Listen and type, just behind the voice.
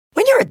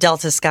a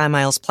Delta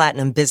SkyMiles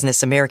Platinum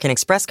Business American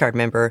Express card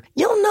member,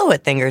 you'll know a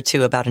thing or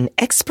two about an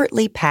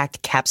expertly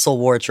packed capsule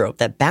wardrobe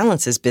that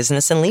balances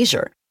business and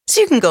leisure.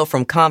 So you can go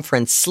from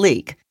conference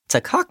sleek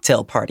to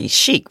cocktail party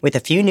chic with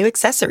a few new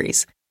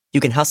accessories. You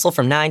can hustle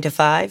from 9 to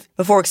 5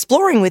 before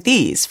exploring with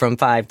ease from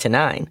 5 to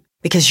 9.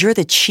 Because you're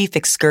the chief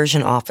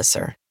excursion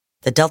officer.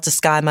 The Delta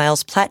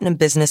SkyMiles Platinum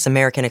Business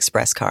American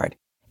Express card.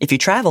 If you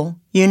travel,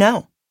 you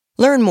know.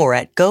 Learn more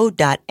at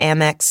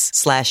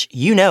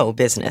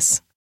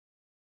go.amex/business.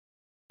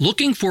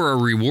 Looking for a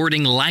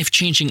rewarding,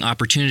 life-changing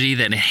opportunity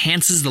that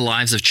enhances the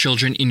lives of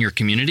children in your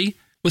community?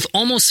 With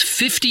almost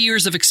 50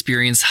 years of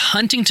experience,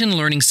 Huntington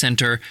Learning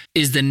Center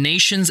is the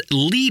nation's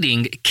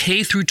leading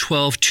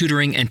K-12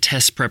 tutoring and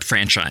test prep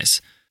franchise,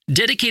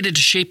 dedicated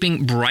to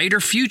shaping brighter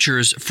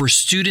futures for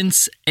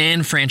students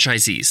and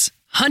franchisees.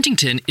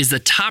 Huntington is the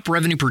top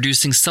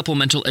revenue-producing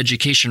supplemental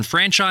education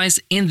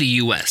franchise in the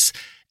U.S.,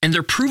 and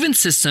their proven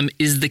system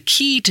is the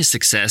key to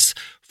success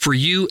for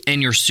you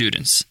and your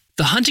students.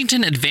 The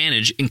Huntington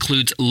Advantage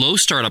includes low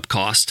startup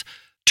cost,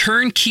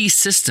 turnkey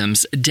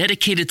systems,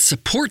 dedicated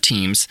support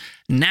teams,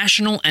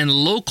 national and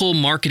local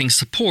marketing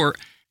support,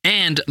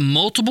 and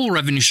multiple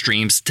revenue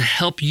streams to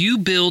help you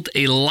build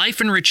a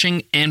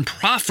life-enriching and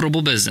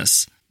profitable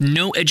business.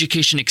 No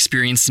education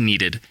experience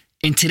needed.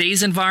 In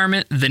today's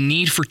environment, the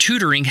need for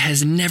tutoring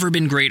has never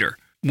been greater.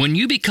 When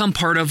you become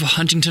part of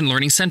Huntington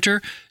Learning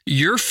Center,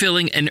 you're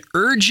filling an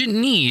urgent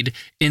need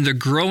in the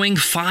growing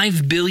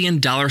 $5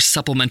 billion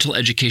supplemental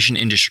education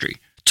industry.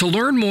 To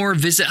learn more,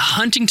 visit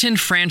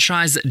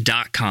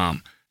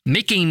huntingtonfranchise.com.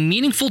 Make a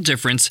meaningful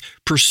difference,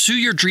 pursue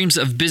your dreams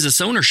of business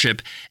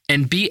ownership,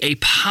 and be a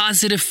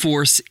positive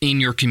force in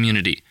your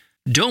community.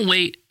 Don't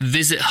wait.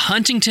 Visit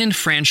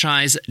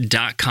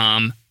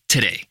huntingtonfranchise.com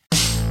today.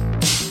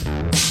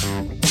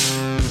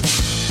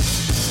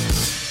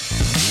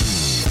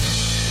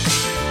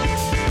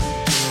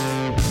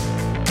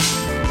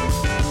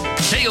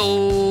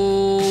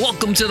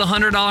 Welcome to the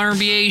 $100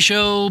 MBA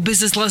show,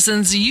 business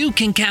lessons you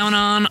can count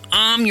on.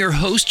 I'm your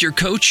host, your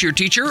coach, your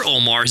teacher,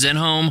 Omar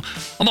Zenhom.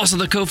 I'm also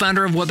the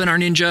co-founder of Webinar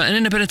Ninja, an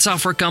independent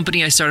software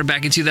company I started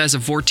back in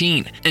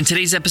 2014. And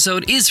today's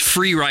episode is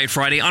Free Ride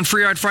Friday. On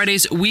Free Ride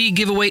Fridays, we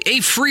give away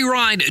a free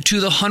ride to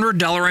the $100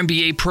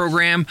 MBA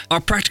program, our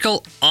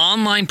practical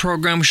online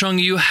program showing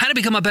you how to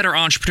become a better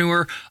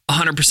entrepreneur,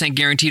 100%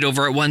 guaranteed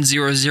over at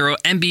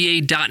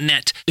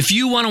 100mba.net. If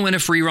you want to win a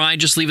free ride,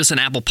 just leave us an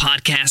Apple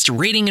Podcast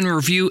rating and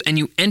review, and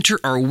you enter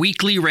our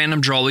weekly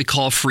random draw we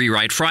call Free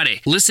Ride Friday.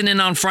 Listen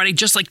in on Friday,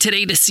 just like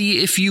today, to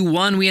see if you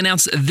won. We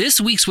announce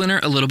this week's winner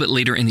a little bit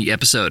later in the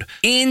episode.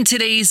 In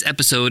today's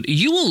episode,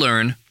 you will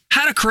learn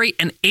how to create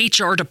an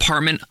HR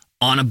department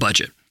on a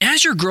budget.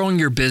 As you're growing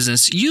your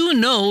business, you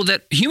know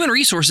that human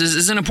resources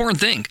is an important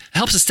thing. It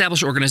helps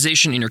establish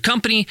organization in your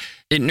company.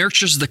 It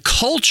nurtures the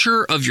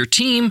culture of your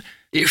team.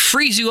 It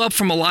frees you up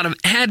from a lot of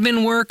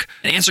admin work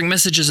and answering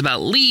messages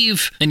about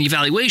leave and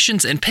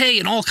evaluations and pay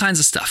and all kinds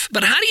of stuff.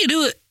 But how do you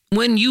do it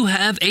when you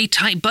have a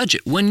tight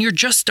budget, when you're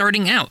just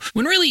starting out,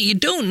 when really you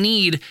don't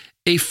need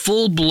a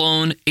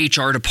full-blown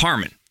HR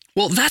department?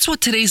 Well, that's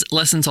what today's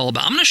lesson's all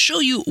about. I'm going to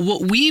show you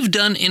what we've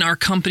done in our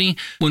company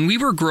when we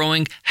were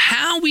growing,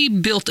 how we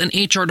built an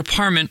HR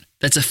department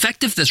that's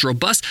effective, that's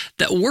robust,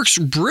 that works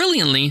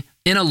brilliantly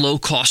in a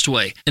low-cost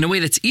way, in a way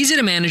that's easy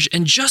to manage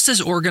and just as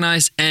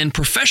organized and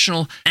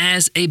professional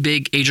as a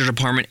big HR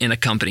department in a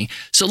company.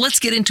 So let's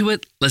get into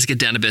it. Let's get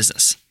down to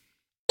business.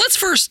 Let's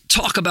first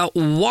talk about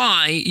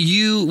why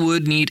you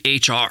would need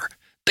HR.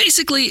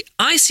 Basically,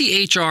 I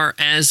see HR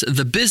as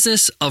the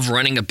business of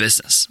running a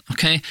business,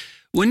 okay?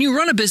 When you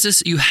run a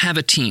business, you have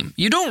a team.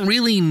 You don't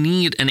really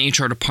need an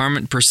HR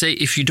department per se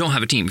if you don't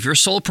have a team. If you're a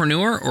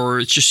solopreneur or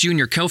it's just you and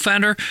your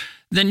co-founder,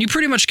 then you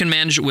pretty much can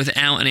manage it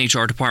without an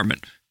HR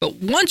department. But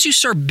once you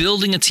start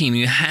building a team,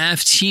 you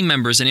have team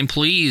members and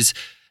employees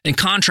and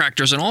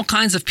contractors and all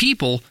kinds of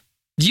people,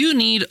 you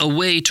need a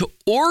way to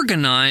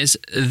organize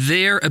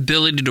their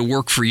ability to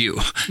work for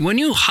you. When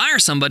you hire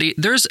somebody,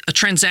 there's a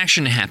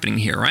transaction happening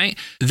here, right?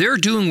 They're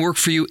doing work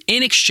for you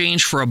in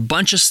exchange for a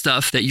bunch of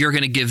stuff that you're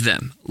going to give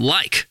them,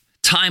 like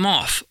time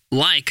off,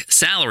 like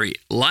salary,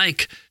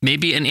 like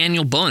maybe an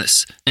annual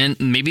bonus. And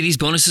maybe these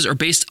bonuses are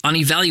based on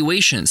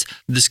evaluations.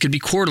 This could be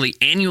quarterly,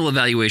 annual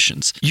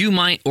evaluations. You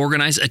might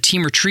organize a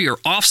team retreat or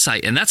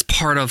offsite, and that's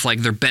part of like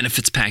their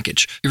benefits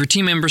package. If your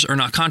team members are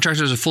not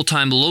contractors or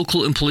full-time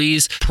local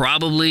employees,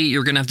 probably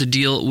you're going to have to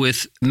deal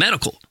with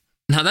medical.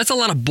 Now, that's a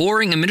lot of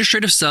boring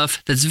administrative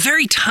stuff that's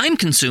very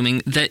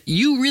time-consuming that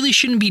you really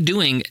shouldn't be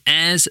doing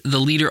as the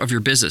leader of your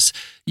business.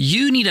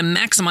 You need to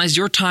maximize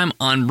your time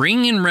on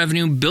bringing in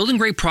revenue, building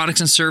great products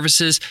and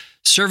services,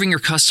 serving your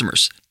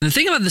customers. And the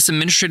thing about this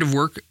administrative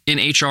work in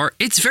HR,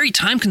 it's very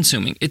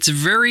time-consuming. It's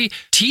very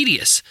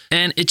tedious,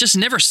 and it just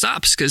never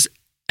stops because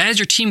as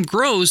your team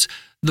grows,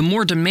 the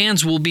more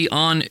demands will be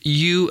on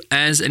you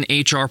as an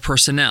HR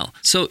personnel.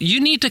 So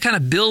you need to kind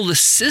of build a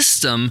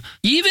system,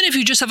 even if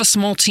you just have a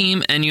small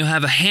team and you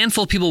have a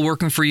handful of people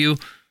working for you,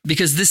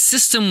 because this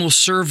system will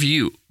serve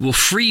you, will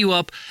free you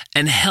up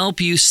and help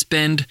you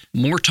spend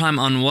more time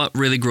on what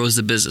really grows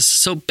the business.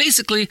 So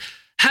basically,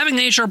 Having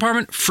an HR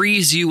department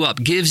frees you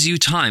up, gives you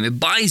time, it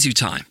buys you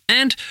time,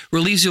 and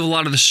relieves you of a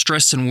lot of the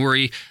stress and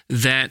worry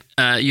that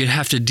you'd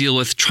have to deal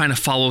with trying to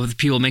follow up with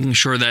people, making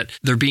sure that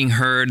they're being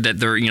heard, that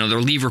their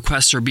leave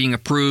requests are being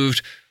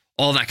approved,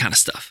 all that kind of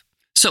stuff.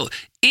 So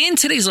in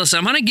today's lesson,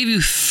 I'm going to give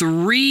you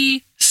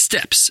 3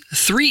 steps,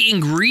 3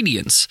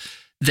 ingredients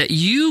that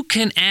you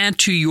can add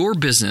to your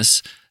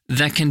business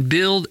that can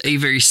build a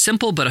very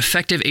simple but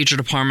effective HR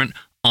department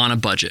on a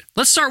budget.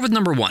 Let's start with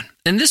number 1.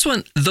 And this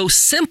one, though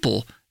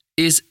simple,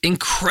 is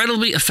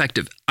incredibly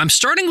effective. I'm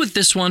starting with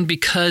this one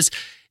because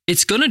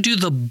it's going to do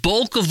the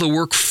bulk of the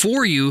work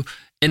for you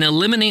and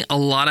eliminate a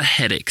lot of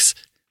headaches.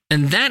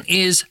 And that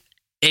is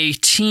a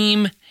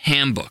team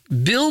handbook.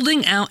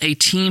 Building out a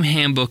team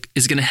handbook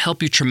is going to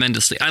help you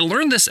tremendously. I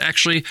learned this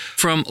actually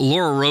from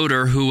Laura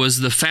Roeder, who was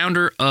the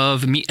founder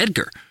of Meet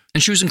Edgar.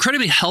 And she was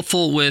incredibly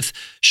helpful with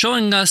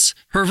showing us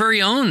her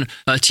very own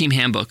team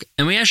handbook.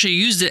 And we actually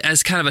used it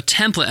as kind of a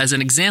template, as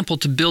an example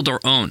to build our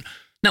own.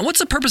 Now, what's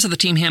the purpose of the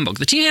team handbook?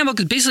 The team handbook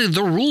is basically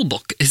the rule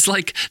book. It's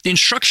like the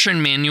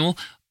instruction manual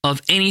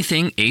of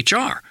anything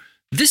HR.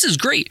 This is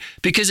great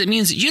because it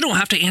means you don't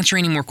have to answer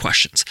any more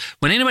questions.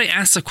 When anybody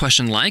asks a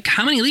question like,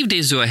 how many leave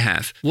days do I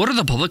have? What are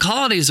the public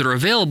holidays that are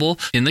available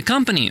in the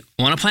company?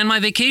 Want to plan my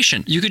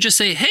vacation? You could just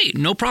say, hey,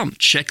 no problem.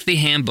 Check the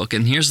handbook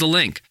and here's the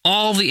link.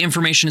 All the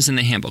information is in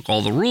the handbook.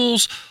 All the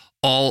rules,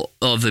 all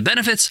of the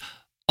benefits,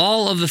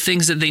 all of the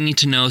things that they need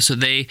to know so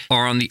they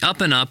are on the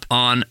up and up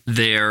on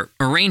their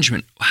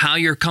arrangement, how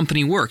your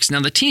company works. Now,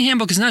 the team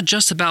handbook is not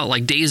just about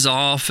like days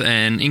off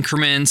and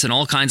increments and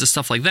all kinds of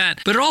stuff like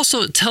that, but it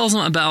also tells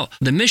them about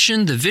the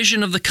mission, the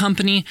vision of the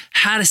company,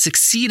 how to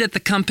succeed at the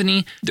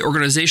company, the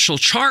organizational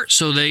chart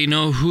so they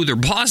know who their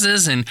boss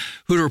is and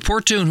who to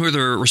report to and who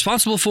they're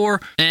responsible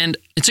for. And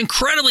it's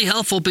incredibly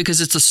helpful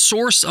because it's a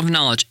source of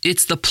knowledge.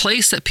 It's the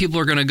place that people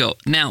are going to go.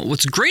 Now,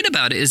 what's great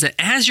about it is that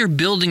as you're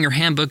building your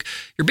handbook,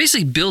 you're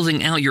basically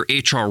building out your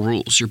HR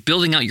rules. You're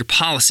building out your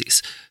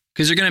policies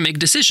because you're going to make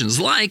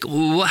decisions like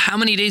how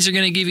many days you're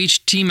going to give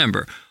each team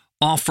member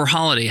off for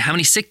holiday, how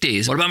many sick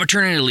days, what about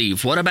maternity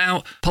leave, what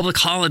about public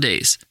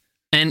holidays?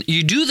 And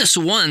you do this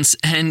once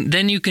and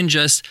then you can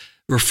just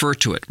refer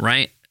to it,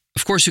 right?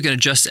 Of course, you can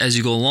adjust as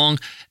you go along.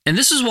 And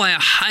this is why I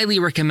highly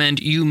recommend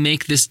you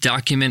make this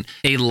document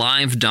a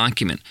live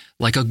document,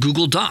 like a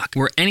Google Doc,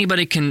 where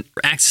anybody can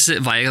access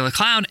it via the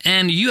cloud,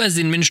 and you as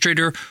the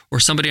administrator or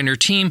somebody on your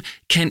team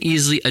can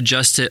easily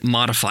adjust it,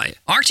 modify it.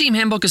 Our team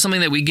handbook is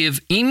something that we give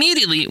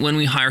immediately when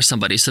we hire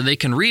somebody, so they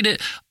can read it,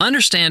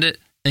 understand it,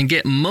 and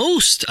get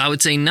most, I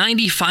would say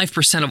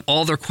 95% of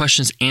all their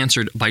questions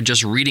answered by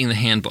just reading the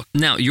handbook.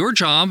 Now, your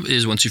job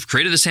is, once you've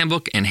created this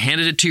handbook and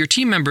handed it to your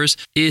team members,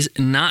 is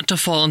not to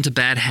fall into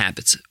bad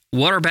habits.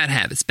 What are bad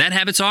habits? Bad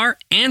habits are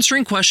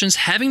answering questions,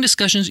 having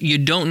discussions you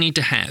don't need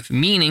to have.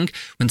 Meaning,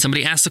 when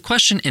somebody asks a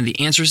question and the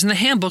answer is in the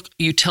handbook,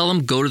 you tell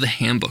them, go to the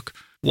handbook.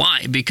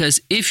 Why?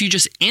 Because if you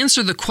just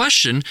answer the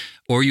question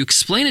or you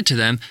explain it to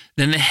them,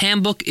 then the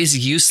handbook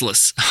is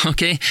useless,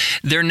 okay?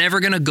 They're never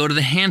going to go to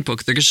the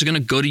handbook. They're just going to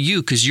go to you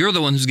because you're the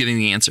one who's giving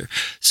the answer.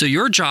 So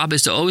your job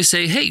is to always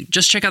say, hey,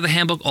 just check out the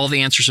handbook. All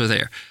the answers are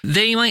there.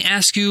 They might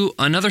ask you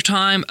another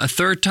time, a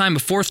third time, a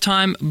fourth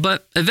time,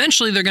 but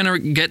eventually they're going to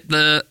get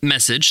the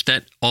message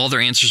that all their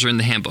answers are in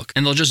the handbook.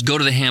 And they'll just go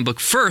to the handbook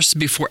first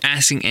before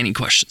asking any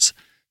questions.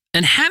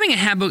 And having a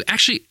handbook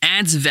actually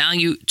adds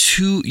value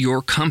to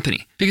your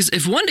company. Because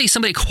if one day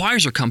somebody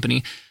acquires your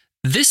company,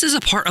 this is a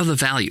part of the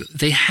value.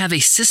 They have a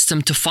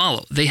system to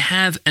follow. They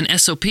have an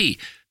SOP.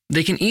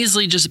 They can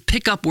easily just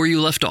pick up where you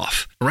left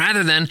off,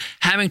 rather than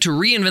having to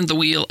reinvent the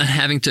wheel and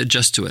having to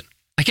adjust to it.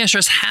 I can't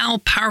stress how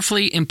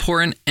powerfully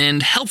important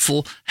and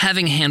helpful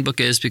having a handbook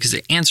is because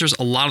it answers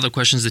a lot of the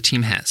questions the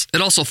team has.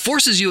 It also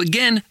forces you,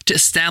 again, to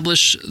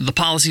establish the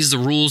policies, the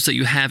rules that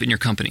you have in your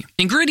company.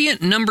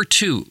 Ingredient number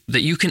 2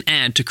 that you can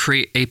add to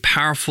create a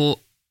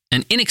powerful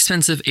and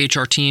inexpensive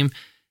HR team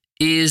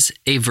is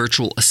a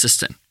virtual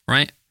assistant,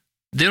 right?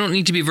 They don't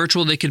need to be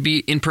virtual. They could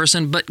be in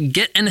person, but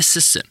get an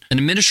assistant. An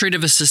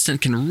administrative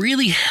assistant can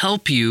really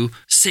help you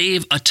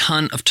save a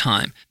ton of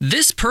time.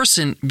 This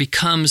person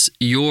becomes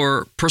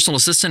your personal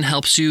assistant,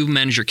 helps you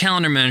manage your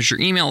calendar, manage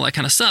your email, all that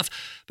kind of stuff,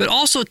 but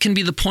also it can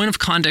be the point of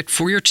contact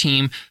for your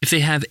team if they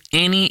have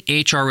any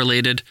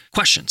HR-related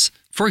questions.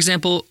 For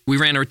example, we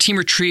ran our team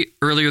retreat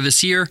earlier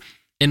this year,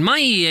 and my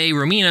EA,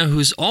 Romina,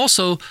 who's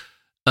also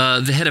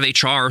the head of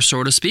HR,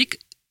 so to speak,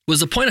 was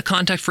the point of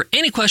contact for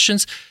any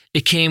questions.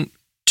 It came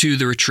to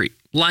the retreat,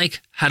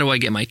 like how do I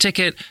get my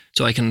ticket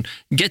so I can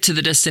get to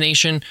the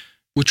destination?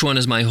 Which one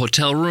is my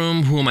hotel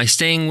room? Who am I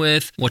staying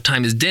with? What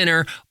time is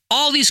dinner?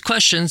 All these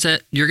questions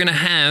that you're going to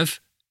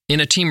have in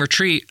a team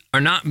retreat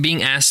are not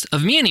being asked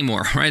of me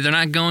anymore, right? They're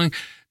not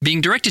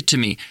being directed to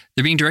me.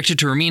 They're being directed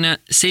to Romina,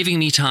 saving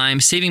me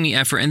time, saving me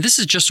effort. And this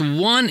is just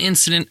one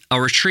incident,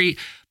 a retreat,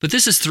 but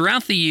this is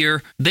throughout the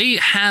year. They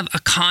have a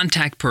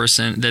contact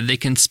person that they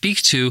can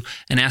speak to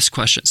and ask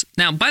questions.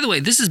 Now, by the way,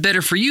 this is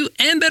better for you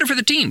and better for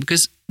the team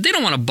because They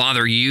don't want to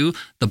bother you,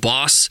 the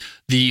boss,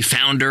 the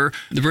founder,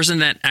 the person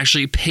that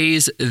actually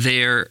pays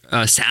their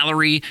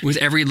salary with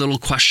every little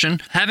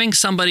question. Having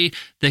somebody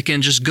that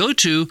can just go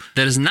to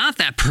that is not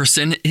that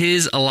person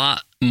is a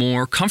lot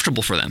more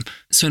comfortable for them.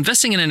 So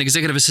investing in an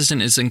executive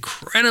assistant is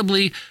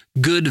incredibly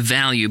good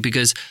value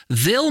because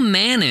they'll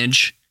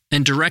manage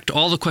and direct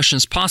all the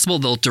questions possible.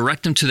 They'll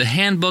direct them to the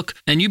handbook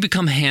and you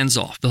become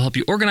hands-off. They'll help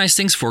you organize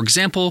things. For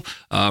example,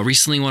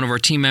 recently one of our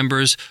team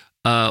members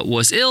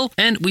was ill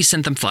and we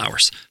sent them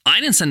flowers. I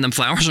didn't send them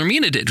flowers.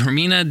 Romina did.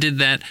 Romina did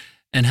that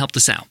and helped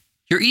us out.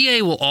 Your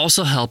EA will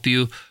also help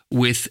you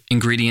with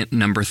ingredient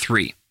number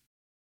 3.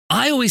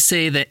 I always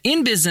say that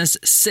in business,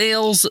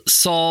 sales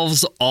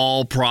solves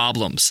all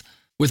problems.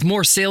 With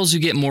more sales, you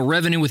get more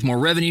revenue. With more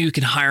revenue, you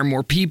can hire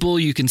more people.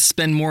 You can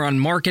spend more on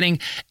marketing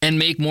and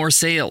make more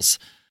sales.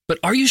 But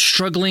are you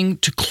struggling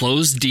to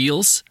close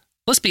deals?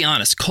 Let's be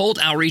honest, cold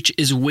outreach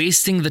is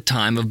wasting the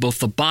time of both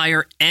the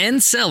buyer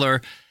and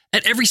seller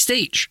at every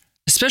stage,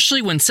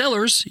 especially when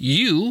sellers,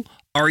 you,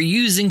 are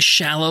using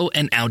shallow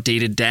and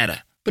outdated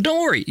data. But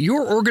don't worry,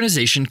 your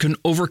organization can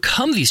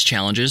overcome these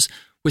challenges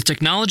with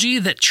technology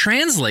that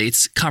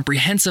translates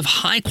comprehensive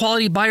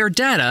high-quality buyer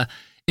data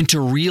into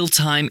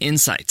real-time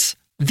insights.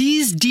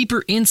 These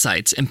deeper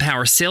insights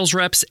empower sales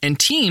reps and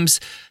teams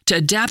to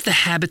adapt the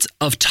habits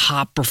of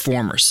top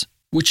performers,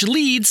 which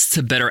leads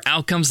to better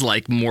outcomes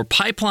like more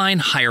pipeline,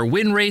 higher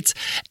win rates,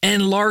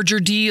 and larger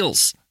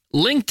deals.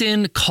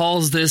 LinkedIn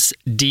calls this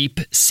deep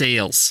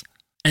sales.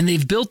 And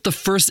they've built the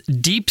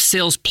first deep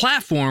sales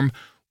platform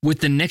with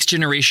the next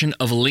generation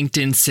of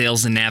LinkedIn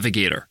Sales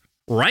Navigator.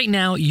 Right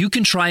now, you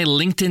can try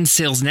LinkedIn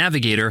Sales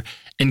Navigator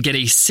and get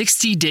a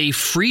 60-day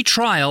free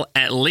trial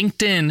at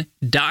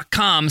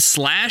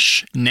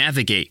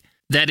linkedin.com/navigate.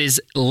 That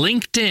is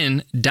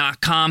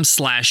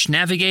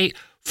linkedin.com/navigate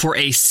for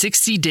a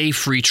 60-day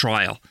free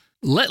trial.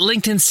 Let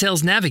LinkedIn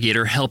Sales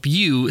Navigator help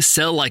you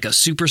sell like a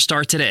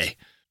superstar today.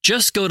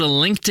 Just go to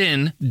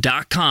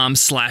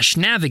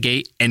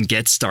linkedin.com/navigate and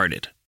get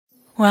started.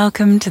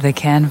 Welcome to the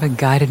Canva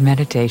guided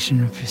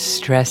meditation for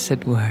stress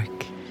at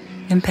work.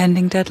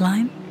 Impending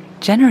deadline?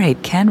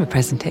 Generate Canva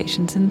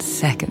presentations in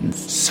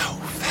seconds. So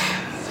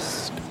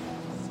fast.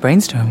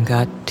 Brainstorm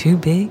got too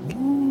big?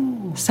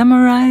 Ooh.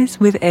 Summarize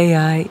with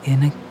AI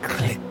in a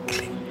click.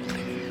 Click.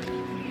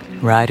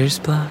 Writer's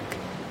block?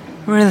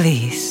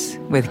 Release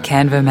with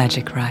Canva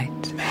Magic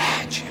Write.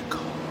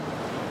 Magical.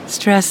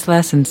 Stress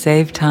less and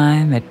save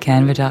time at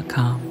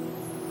canva.com.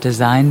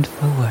 Designed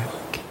for work.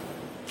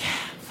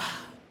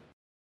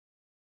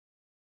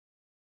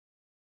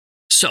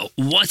 So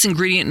what's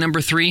ingredient number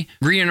 3?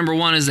 Ingredient number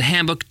 1 is the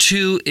handbook,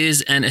 2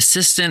 is an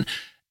assistant,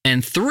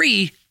 and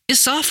 3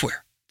 is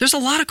software. There's a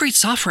lot of great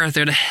software out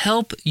there to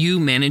help you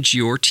manage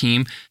your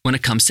team when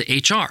it comes to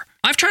HR.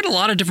 I've tried a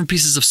lot of different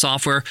pieces of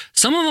software.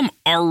 Some of them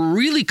are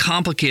really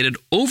complicated,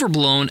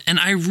 overblown, and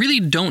I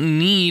really don't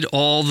need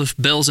all the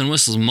bells and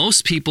whistles.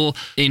 Most people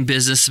in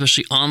business,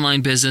 especially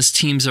online business,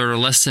 teams that are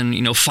less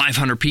than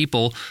 500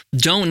 people,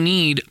 don't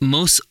need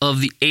most of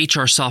the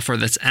HR software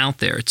that's out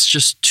there. It's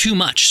just too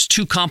much, it's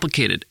too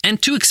complicated,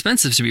 and too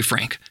expensive, to be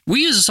frank.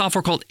 We use a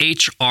software called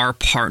HR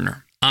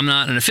Partner. I'm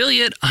not an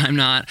affiliate. I'm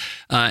not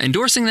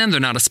endorsing them. They're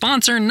not a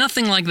sponsor,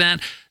 nothing like that.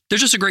 They're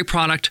just a great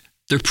product.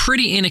 They're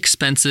pretty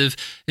inexpensive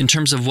in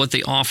terms of what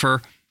they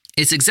offer.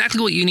 It's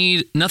exactly what you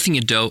need, nothing you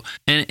don't,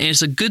 and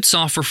it's a good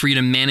software for you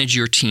to manage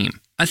your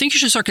team. I think you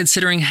should start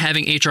considering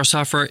having HR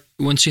software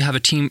once you have a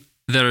team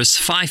that is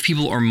 5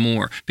 people or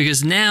more,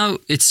 because now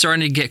it's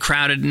starting to get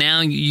crowded.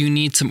 Now you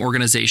need some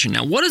organization.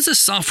 Now, what does this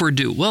software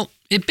do? Well,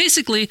 it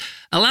basically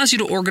allows you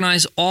to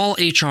organize all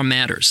HR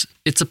matters.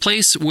 It's a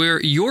place where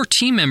your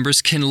team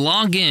members can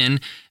log in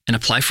and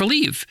apply for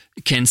leave,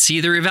 can see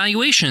their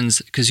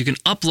evaluations because you can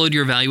upload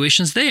your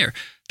evaluations there.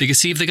 They can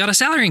see if they got a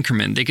salary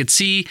increment. They could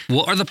see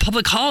what are the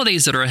public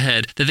holidays that are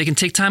ahead that they can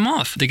take time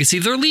off. They can see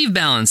their leave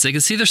balance. They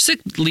can see their sick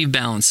leave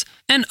balance.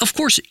 And of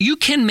course, you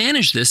can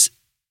manage this,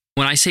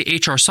 when I say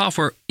HR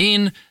software,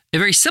 in a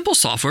very simple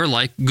software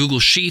like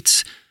Google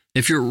Sheets,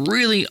 if you're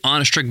really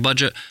on a strict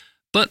budget.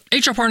 But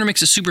HR Partner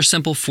makes it super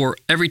simple for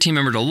every team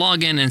member to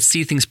log in and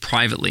see things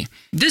privately.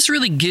 This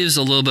really gives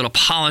a little bit of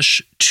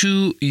polish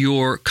to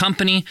your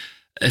company.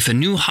 If a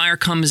new hire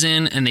comes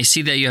in and they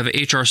see that you have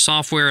HR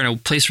software and a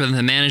place for them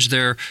to manage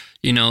their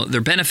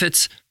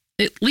benefits,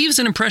 it leaves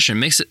an impression,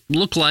 makes it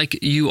look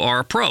like you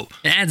are a pro.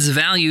 It adds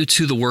value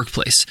to the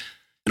workplace.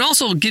 It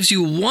also gives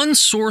you one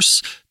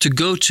source to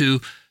go to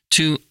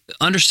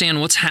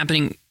understand what's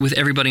happening with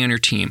everybody on your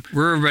team,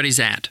 where everybody's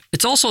at.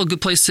 It's also a good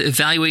place to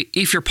evaluate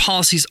if your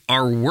policies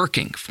are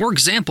working. For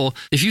example,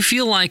 if you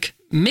feel like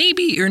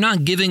maybe you're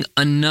not giving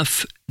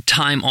enough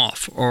time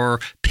off or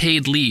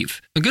paid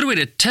leave, a good way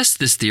to test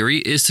this theory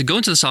is to go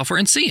into the software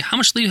and see how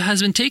much leave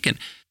has been taken.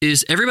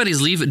 Is everybody's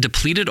leave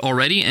depleted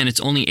already and it's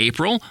only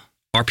April?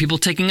 Are people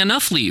taking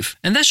enough leave?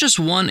 And that's just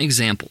one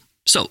example.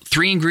 So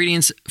 3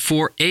 ingredients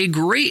for a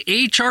great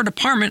HR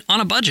department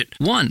on a budget.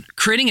 1,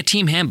 creating a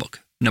team handbook.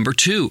 Number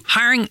 2,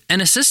 hiring an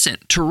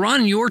assistant to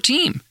run your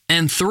team.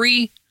 And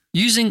 3,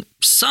 using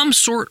some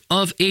sort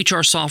of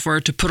HR software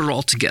to put it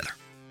all together.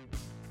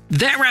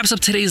 That wraps up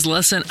today's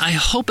lesson. I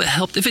hope it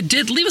helped. If it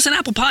did, leave us an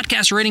Apple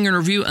Podcast rating and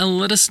review and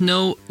let us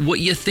know what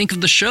you think of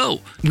the show.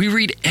 We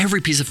read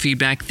every piece of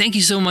feedback. Thank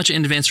you so much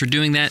in advance for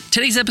doing that.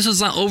 Today's episode's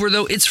not over,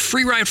 though. It's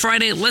Free Ride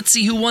Friday. Let's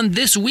see who won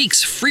this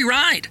week's free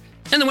ride.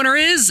 And the winner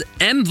is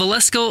M.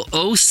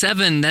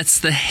 Valesco07. That's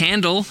the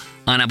handle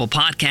on Apple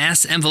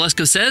Podcasts. M.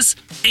 Valesco says,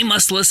 a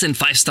must listen,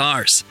 5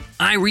 stars.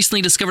 I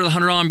recently discovered the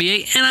 $100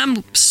 MBA, and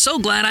I'm so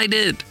glad I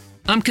did.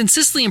 I'm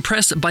consistently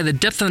impressed by the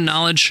depth of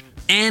knowledge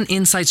and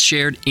insights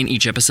shared in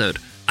each episode.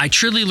 I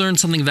truly learn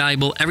something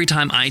valuable every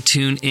time I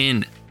tune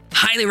in.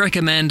 Highly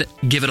recommend,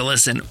 give it a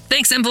listen.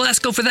 Thanks, M.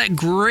 Valesco, for that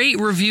great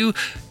review.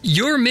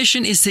 Your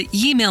mission is to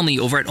email me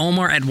over at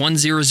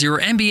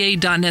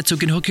omar@100mba.net so we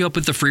can hook you up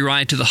with the free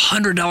ride to the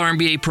 $100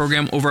 MBA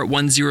program over at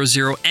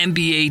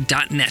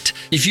 100mba.net.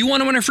 If you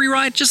want to win a free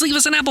ride, just leave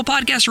us an Apple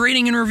Podcast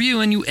rating and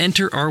review and you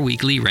enter our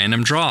weekly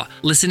random draw.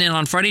 Listen in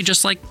on Friday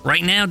just like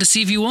right now to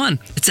see if you won.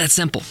 It's that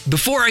simple.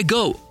 Before I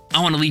go,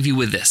 I want to leave you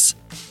with this.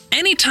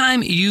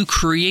 Anytime you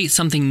create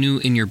something new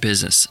in your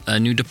business, a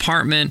new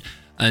department,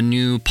 a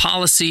new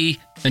policy,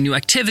 a new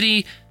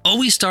activity,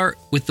 always start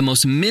with the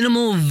most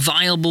minimal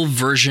viable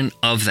version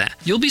of that.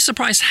 You'll be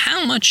surprised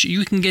how much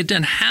you can get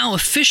done, how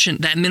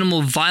efficient that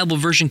minimal viable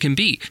version can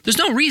be. There's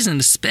no reason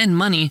to spend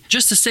money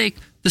just to say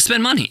to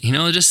spend money.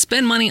 Just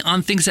spend money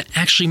on things that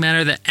actually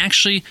matter, that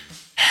actually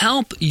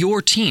help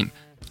your team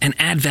and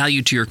add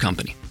value to your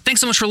company.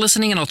 Thanks so much for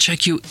listening, and I'll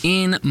check you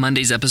in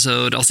Monday's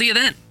episode. I'll see you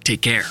then.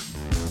 Take care.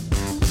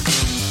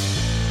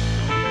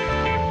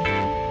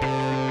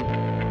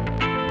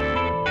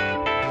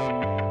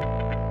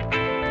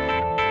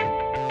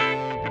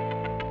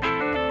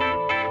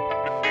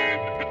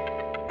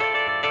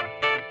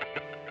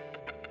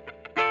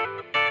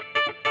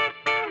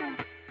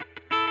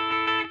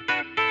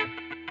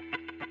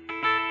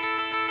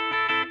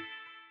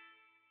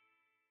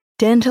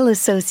 Dental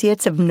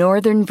Associates of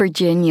Northern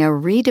Virginia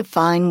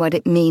redefine what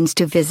it means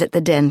to visit the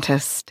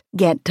dentist.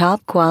 Get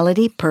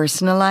top-quality,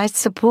 personalized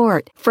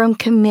support from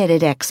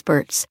committed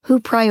experts who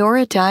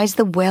prioritize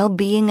the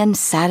well-being and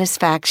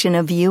satisfaction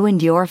of you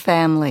and your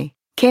family.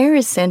 Care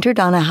is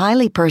centered on a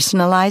highly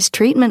personalized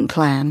treatment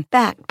plan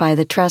backed by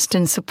the trust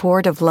and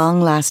support of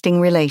long-lasting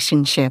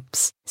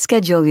relationships.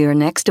 Schedule your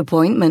next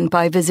appointment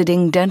by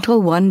visiting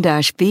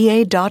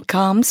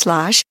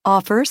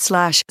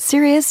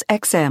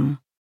dental1-va.com/offer/SiriusXM.